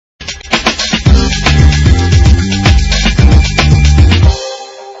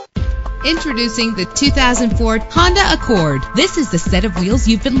Introducing the 2004 Honda Accord. This is the set of wheels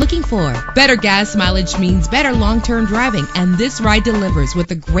you've been looking for. Better gas mileage means better long-term driving, and this ride delivers with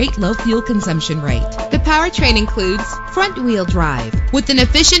a great low fuel consumption rate. The powertrain includes front-wheel drive with an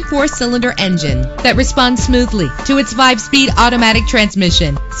efficient 4-cylinder engine that responds smoothly to its 5-speed automatic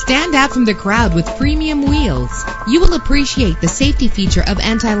transmission. Stand out from the crowd with premium wheels. You will appreciate the safety feature of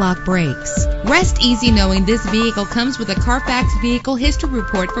anti-lock brakes. Rest easy knowing this vehicle comes with a Carfax Vehicle History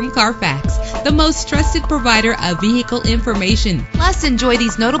Report from Carfax, the most trusted provider of vehicle information. Plus, enjoy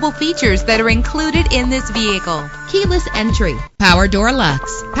these notable features that are included in this vehicle: keyless entry, power door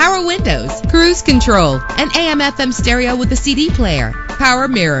locks, power windows, cruise control, an AM/FM stereo with a CD player, power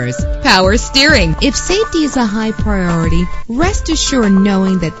mirrors, power steering. If safety is a high priority, rest assured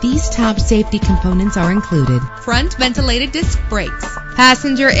knowing that these top safety components are included: front ventilated disc brakes,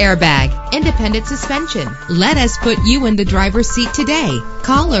 passenger airbag, independent suspension. Let us put you in the driver's seat today.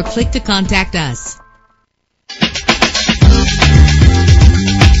 Call or click to contact us.